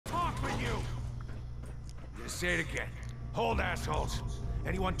say it again. Hold, assholes.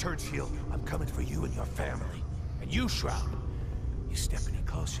 Anyone turns heel, I'm coming for you and your family. And you, Shroud, you step any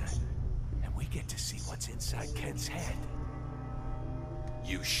closer, and we get to see what's inside Kent's head.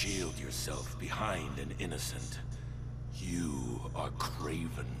 You shield yourself behind an innocent. You are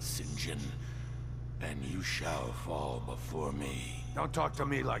craven, Sinjin, and you shall fall before me. Don't talk to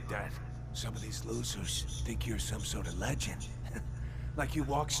me like that. Some of these losers think you're some sort of legend. Like you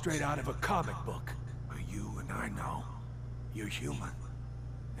walk straight out of a comic book. But you and I know, you're human.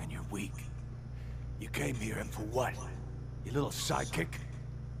 And you're weak. You came here and for what? You little sidekick?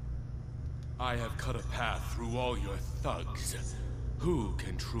 I have cut a path through all your thugs. Who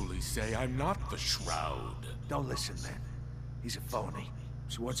can truly say I'm not the Shroud? Don't listen, man. He's a phony.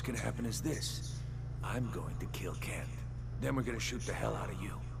 So what's gonna happen is this. I'm going to kill Kent. Then we're gonna shoot the hell out of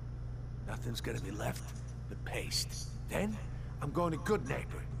you. Nothing's gonna be left but paste. Then, I'm going to Good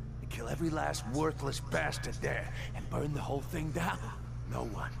Neighbor and kill every last worthless bastard there and burn the whole thing down. No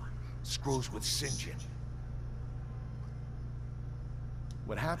one screws with Sinjin.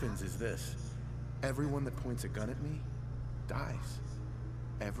 What happens is this. Everyone that points a gun at me dies.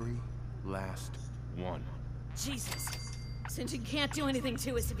 Every last one. Jesus. Sinjin can't do anything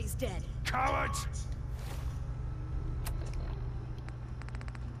to us if he's dead. Cowards!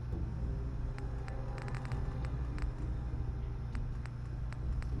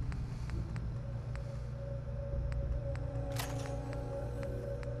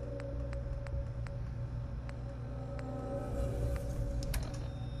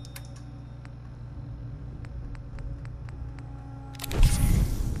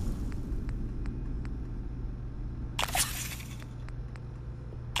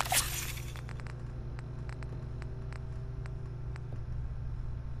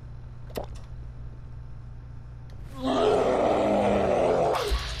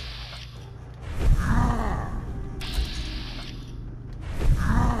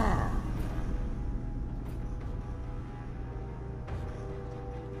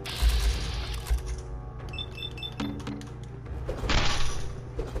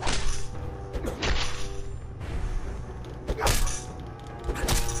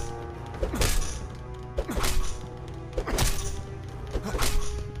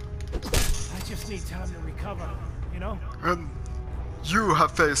 Need time to recover, you know? And you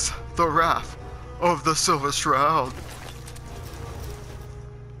have faced the wrath of the Silver Shroud.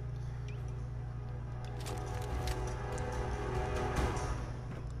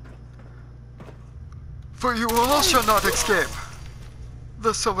 For you all shall not escape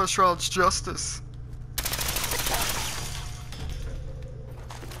the Silver Shroud's justice.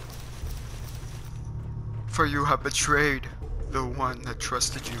 For you have betrayed the one that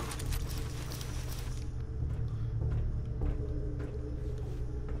trusted you.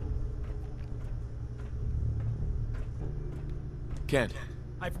 Kent.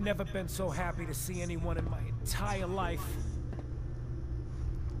 I've never been so happy to see anyone in my entire life.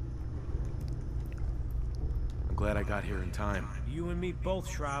 I'm glad I got here in time. You and me both,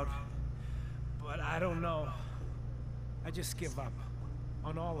 Shroud. But I don't know. I just give up.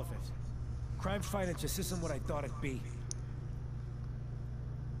 On all of it. Crime fighting just isn't what I thought it'd be.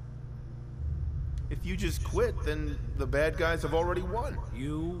 If you just quit, then the bad guys have already won.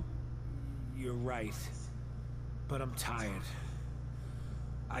 You're right. But I'm tired.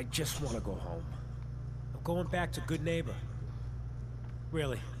 I just want to go home. I'm going back to Good Neighbor.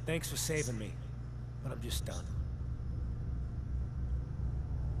 Really, thanks for saving me. But I'm just done.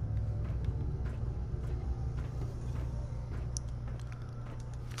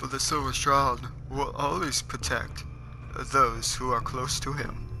 For the Silver Shroud will always protect those who are close to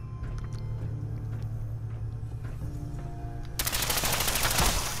him.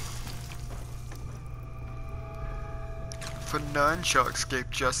 For none shall escape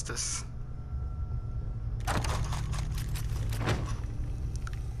justice.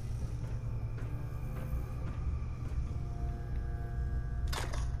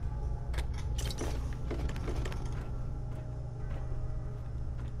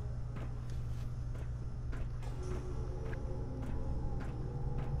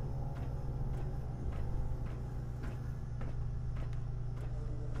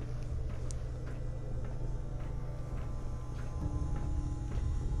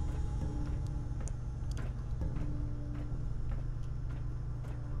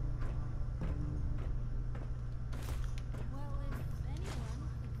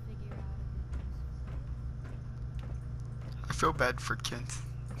 I feel bad for Kent.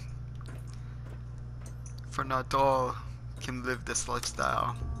 For not all can live this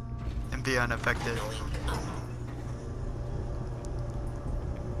lifestyle and be unaffected.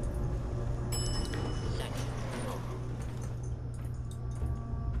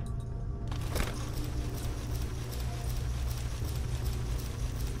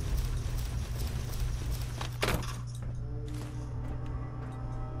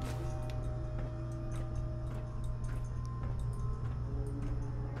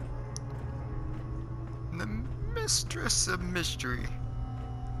 Mistress of Mystery.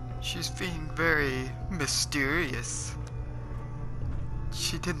 She's being very mysterious.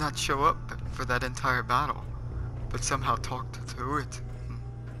 She did not show up for that entire battle, but somehow talked through it.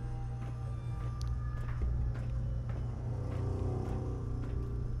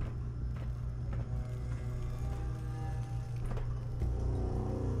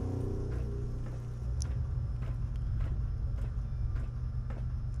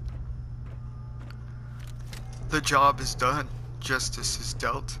 The job is done. Justice is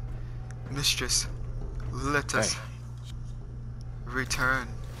dealt. Mistress, let us return.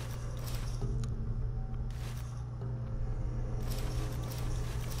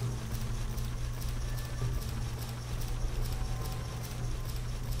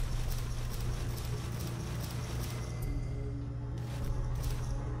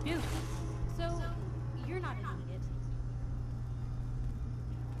 Dude, so you're not an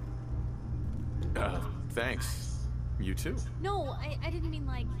idiot. Thanks. You too. No, I didn't mean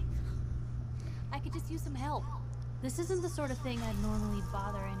like... I could just use some help. This isn't the sort of thing I'd normally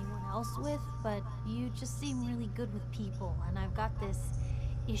bother anyone else with, but you just seem really good with people, and I've got this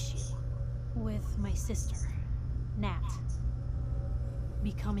issue with my sister, Nat,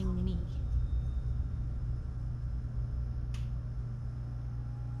 becoming me.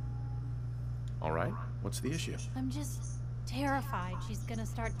 All right. What's the issue? I'm just terrified she's gonna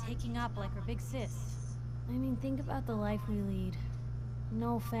start taking up like her big sis. I mean, think about the life we lead.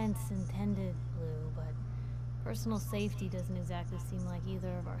 No offense intended, Blue, but personal safety doesn't exactly seem like either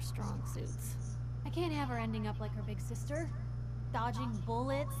of our strong suits. I can't have her ending up like her big sister, dodging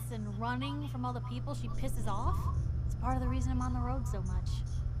bullets and running from all the people she pisses off. It's part of the reason I'm on the road so much.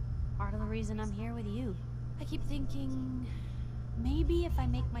 Part of the reason I'm here with you. I keep thinking, maybe if I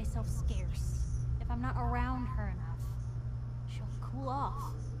make myself scarce, if I'm not around her enough, she'll cool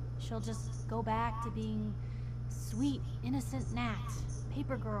off. She'll just go back to being sweet, innocent Nat,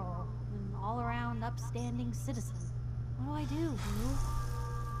 paper girl, an all-around upstanding citizen. What do I do, Blue?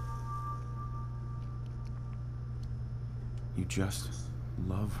 You just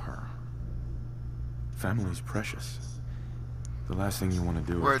love her. Family's precious. The last thing you want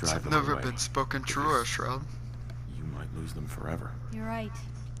to do is Words drive have them never away, been spoken truer, Shroud. you might lose them forever. You're right.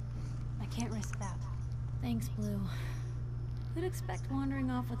 I can't risk that. Thanks, Blue. Who'd expect wandering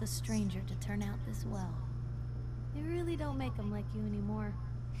off with a stranger to turn out this well? They really don't make them like you anymore.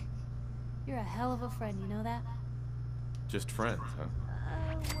 You're a hell of a friend, you know that? Just friends, huh?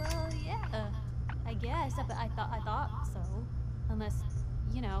 Well, yeah. I guess. I thought so. Unless,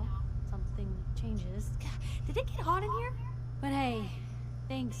 you know, something changes. God, did it get hot in here? But hey,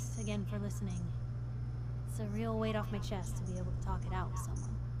 thanks again for listening. It's a real weight off my chest to be able to talk it out with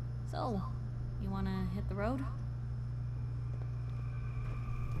someone. So, you wanna hit the road?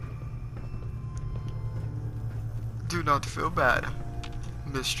 Do not feel bad,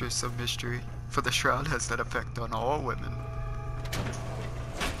 Mistress of Mystery, for the Shroud has that effect on all women.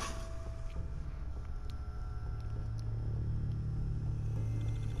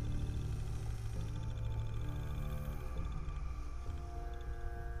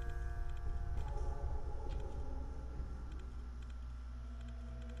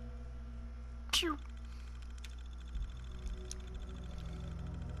 Pew.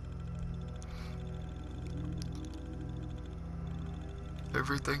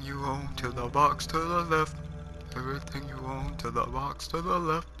 Everything you own to the box to the left. Everything you own to the box to the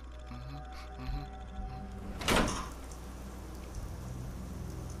left.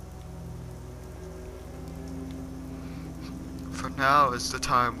 For now is the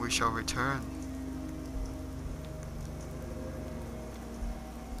time we shall return.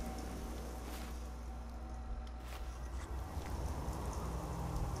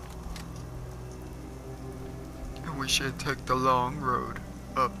 And we should take the long road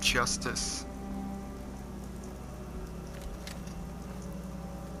of justice.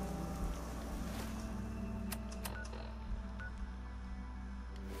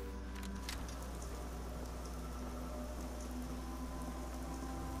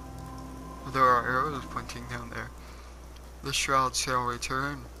 There are arrows pointing down there. The Shroud shall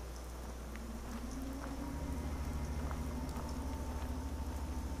return.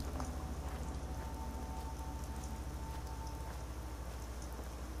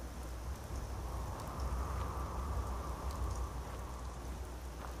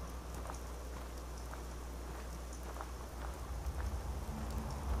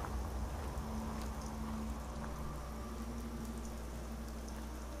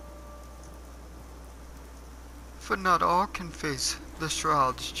 For not all can face the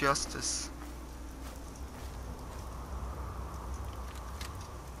Shroud's justice.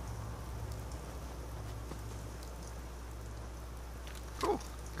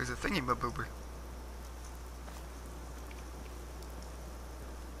 thingy-maboober.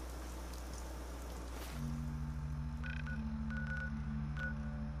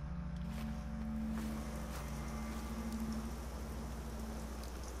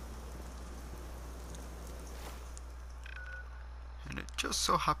 And it just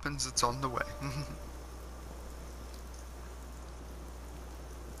so happens it's on the way.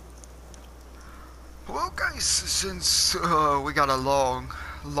 Well guys, since we got a long,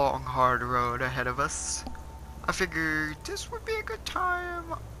 hard road ahead of us, I figured this would be a good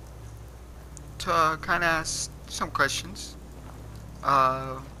time to kind of ask some questions.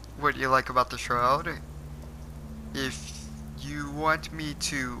 What do you like about the Shroud? If you want me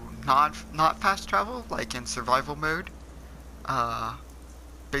to not fast travel, like in survival mode,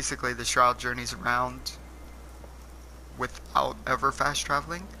 basically the Shroud journeys around without ever fast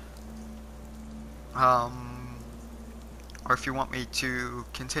traveling. Or if you want me to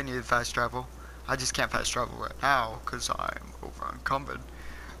continue to fast travel, I just can't fast travel right now because I'm over encumbered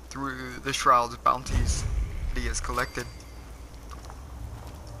through the Shroud's bounties that he has collected.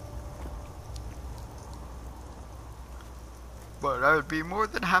 But I would be more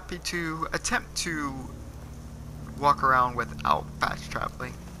than happy to attempt to walk around without fast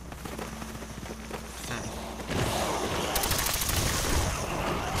traveling.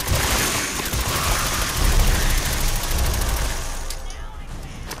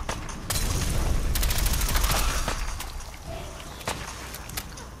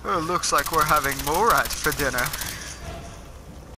 It looks like we're having more rats for dinner.